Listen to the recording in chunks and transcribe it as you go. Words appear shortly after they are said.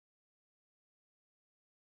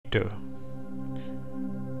ITER.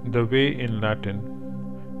 The way in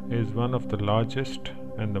Latin is one of the largest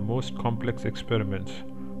and the most complex experiments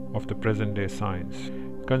of the present-day science.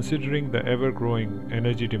 Considering the ever-growing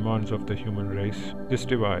energy demands of the human race, this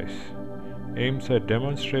device aims at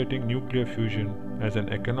demonstrating nuclear fusion as an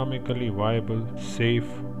economically viable, safe,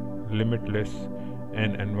 limitless,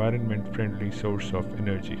 and environment-friendly source of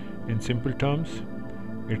energy. In simple terms,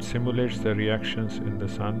 it simulates the reactions in the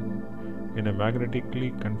sun in a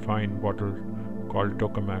magnetically confined bottle called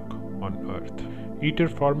Tokamak on Earth. ITER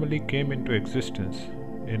formally came into existence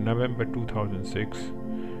in November 2006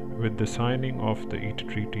 with the signing of the ITER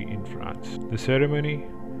Treaty in France. The ceremony,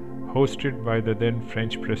 hosted by the then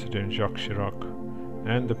French President Jacques Chirac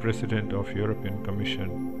and the President of European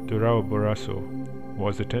Commission, Durão Barroso,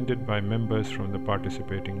 was attended by members from the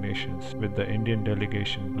participating nations, with the Indian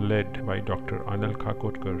delegation led by Dr. Anil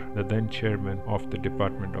Kakotkar, the then chairman of the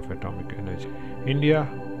Department of Atomic Energy. India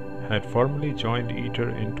had formally joined ITER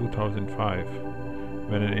in 2005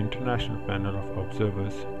 when an international panel of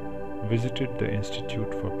observers visited the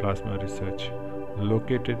Institute for Plasma Research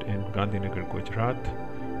located in Gandhinagar, Gujarat,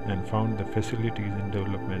 and found the facilities and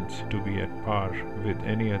developments to be at par with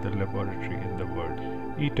any other laboratory in the world.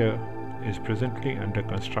 ITER is presently under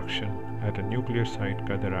construction at a nuclear site,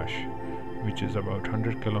 Cadarache, which is about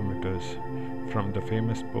 100 kilometers from the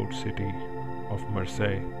famous port city of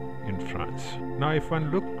Marseille in France. Now, if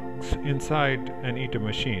one looks inside an ITER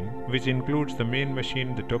machine, which includes the main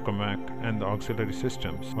machine, the tokamak, and the auxiliary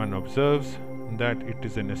systems, one observes that it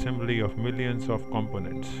is an assembly of millions of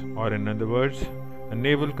components, or in other words, a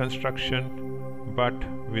naval construction but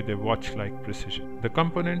with a watch-like precision. The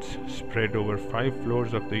components spread over 5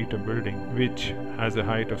 floors of the ITER building, which has a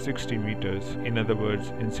height of 60 meters. In other words,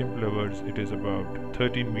 in simpler words, it is about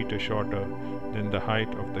 13 meters shorter than the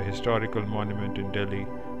height of the historical monument in Delhi,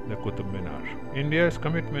 the Qutub Minar. India's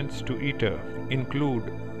commitments to ITER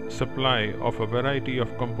include supply of a variety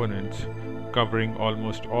of components covering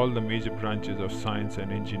almost all the major branches of science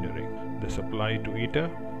and engineering. The supply to ITER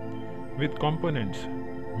with components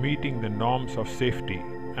meeting the norms of safety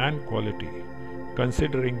and quality,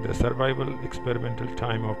 considering the survival experimental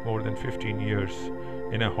time of more than 15 years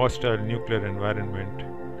in a hostile nuclear environment,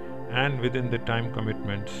 and within the time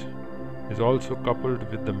commitments, is also coupled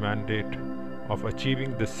with the mandate of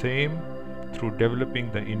achieving the same through developing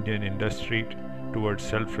the Indian industry towards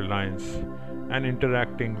self-reliance and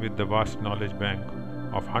interacting with the vast knowledge bank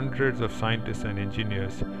of hundreds of scientists and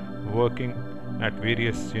engineers working at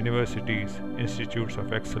various universities, institutes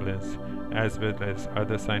of excellence, as well as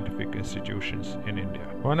other scientific institutions in India.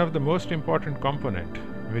 One of the most important component,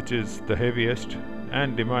 which is the heaviest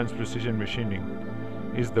and demands precision machining,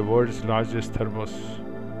 is the world's largest thermos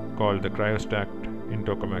called the cryostat in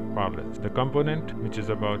tokamak parlance. The component, which is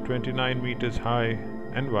about 29 meters high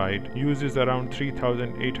and wide, uses around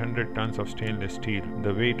 3,800 tons of stainless steel,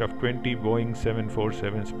 the weight of 20 Boeing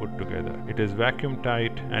 747s put together. It is vacuum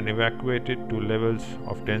tight and evacuated to levels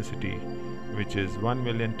of density which is 1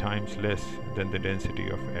 million times less than the density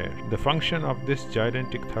of air. The function of this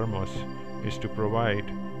gigantic thermos is to provide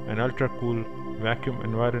an ultra-cool vacuum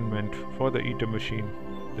environment for the ITER machine,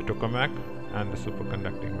 the tokamak, and the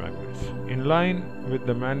superconducting magnets. In line with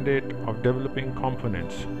the mandate of developing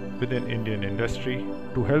components within Indian industry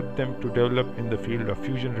to help them to develop in the field of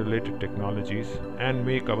fusion-related technologies and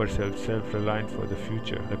make ourselves self-reliant for the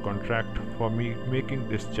future, the contract for making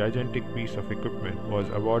this gigantic piece of equipment was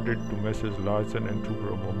awarded to Messrs. Larsen and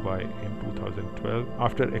Toubro, Mumbai in 2012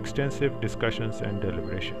 after extensive discussions and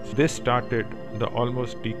deliberations. This started the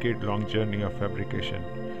almost decade-long journey of fabrication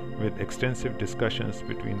with extensive discussions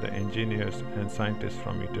between the engineers and scientists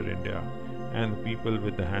from ITER India and the people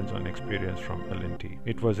with the hands-on experience from L&T.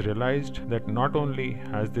 It was realized that not only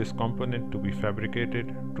has this component to be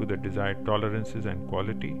fabricated to the desired tolerances and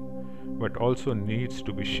quality, but also needs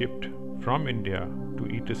to be shipped from India to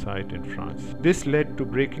ITER site in France. This led to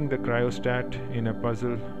breaking the cryostat in a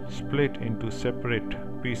puzzle split into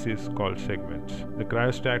separate pieces called segments. The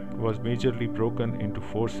cryostat was majorly broken into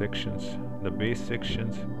 4 sections: the base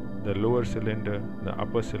sections, the lower cylinder, the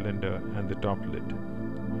upper cylinder, and the top lid.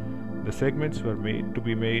 The segments were to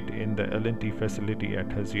be made in the L&T facility at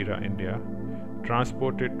Hazira, India,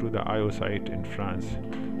 transported to the IO site in France,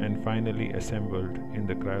 and finally assembled in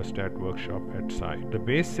the cryostat workshop at site. The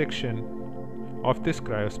base section of this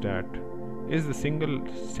cryostat is the single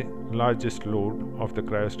largest load of the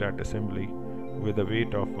cryostat assembly with a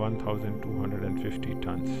weight of 1,250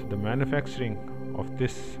 tons. The manufacturing of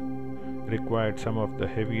this required some of the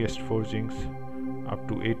heaviest forgings, up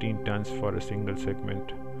to 18 tons for a single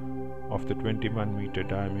segment of the 21 meter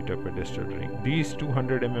diameter pedestal ring. These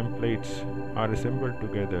 200 mm plates are assembled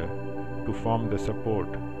together to form the support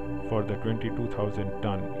for the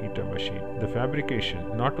 22,000-ton ITER machine. The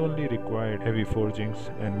fabrication not only required heavy forgings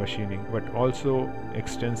and machining, but also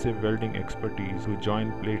extensive welding expertise to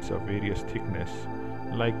join plates of various thickness,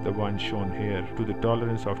 like the one shown here, to the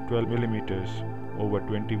tolerance of 12 millimeters over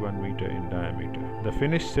 21 meter in diameter. The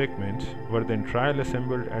finished segments were then trial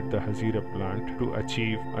assembled at the Hazira plant to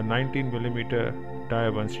achieve a 19 millimeter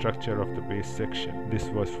Tier 1 structure of the base section. This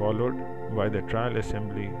was followed by the trial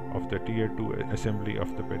assembly of the Tier 2 assembly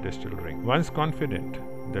of the pedestal ring. Once confident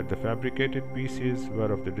that the fabricated pieces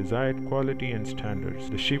were of the desired quality and standards,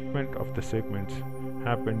 the shipment of the segments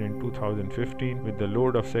happened in 2015, with the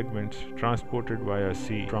load of segments transported via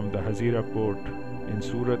sea from the Hazira port in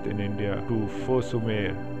Surat in India to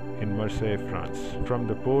Fos-sur-Mer in Marseille, France. From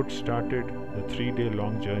the port started the 3-day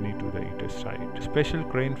long journey to the ITER site. Special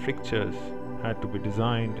crane fixtures had to be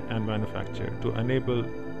designed and manufactured to enable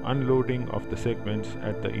unloading of the segments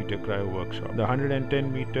at the ITER cryo workshop. The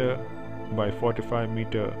 110 meter by 45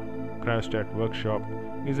 meter cryostat workshop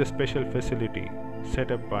is a special facility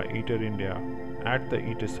set up by ITER India at the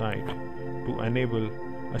ITER site to enable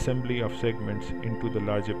assembly of segments into the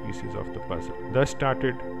larger pieces of the puzzle. Thus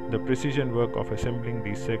started the precision work of assembling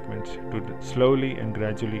these segments. Slowly and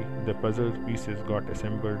gradually the puzzle pieces got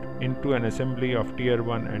assembled into an assembly of Tier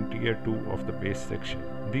 1 and Tier 2 of the base section.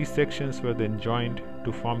 These sections were then joined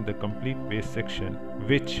to form the complete base section,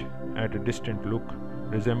 which at a distant look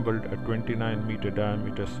resembled a 29 meter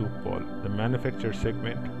diameter soup ball. The manufactured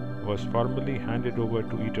segment was formally handed over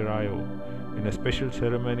to ITER IO in a special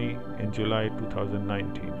ceremony in July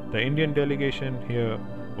 2019. The Indian delegation here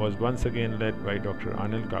was once again led by Dr.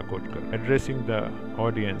 Anil Kakotkar. Addressing the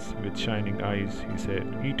audience with shining eyes, he said,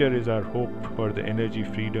 ITER is our hope for the energy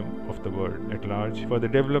freedom of the world at large, for the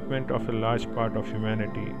development of a large part of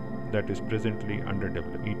humanity that is presently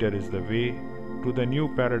underdeveloped. ITER is the way to the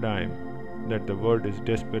new paradigm that the world is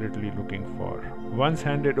desperately looking for. Once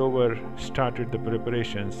handed over, started the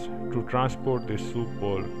preparations to transport this soup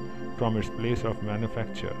bowl from its place of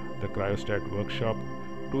manufacture, the cryostat workshop,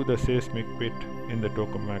 to the seismic pit in the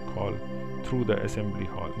Tokamak hall through the assembly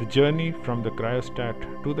hall. The journey from the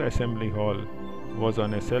cryostat to the assembly hall was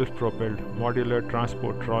on a self-propelled modular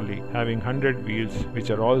transport trolley having 100 wheels, which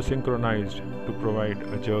are all synchronized to provide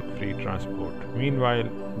a jerk-free transport. Meanwhile,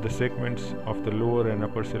 the segments of the lower and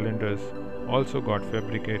upper cylinders also got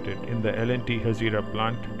fabricated in the L&T Hazira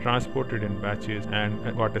plant, transported in batches,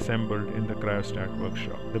 and got assembled in the cryostat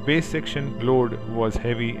workshop. The base section load was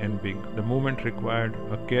heavy and big. The movement required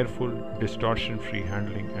a careful, distortion-free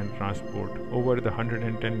handling and transport over the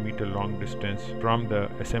 110 meter long distance from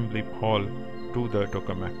the assembly hall to the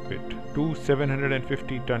Tokamak pit. Two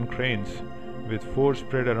 750-ton cranes with 4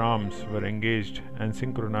 spreader arms were engaged and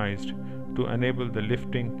synchronized to enable the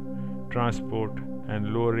lifting, transport,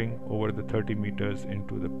 and lowering over the 30 meters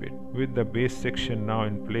into the pit. With the base section now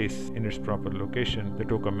in place in its proper location, the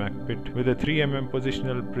Tokamak pit, with a 3 mm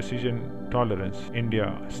positional precision tolerance,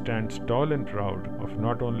 India stands tall and proud of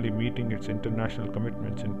not only meeting its international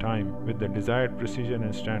commitments in time with the desired precision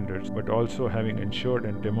and standards, but also having ensured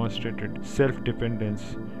and demonstrated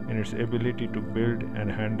self-dependence in its ability to build and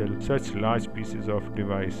handle such large pieces of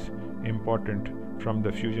device important from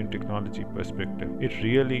the fusion technology perspective. It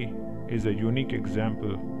really is a unique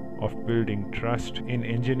example of building trust in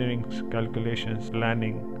engineering calculations,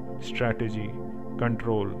 planning, strategy,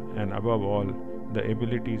 control, and above all, the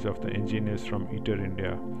abilities of the engineers from ITER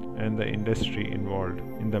India and the industry involved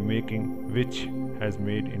in the making, which has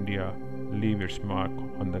made India leave its mark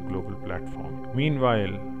on the global platform.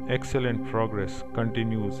 Meanwhile, excellent progress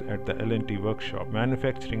continues at the L&T workshop,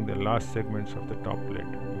 manufacturing the last segments of the top lid,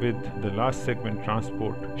 with the last segment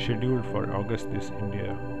transport scheduled for August this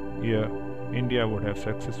year. India would have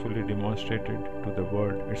successfully demonstrated to the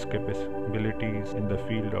world its capabilities in the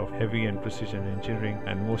field of heavy and precision engineering,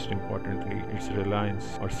 and most importantly, its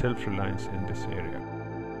reliance or self-reliance in this area.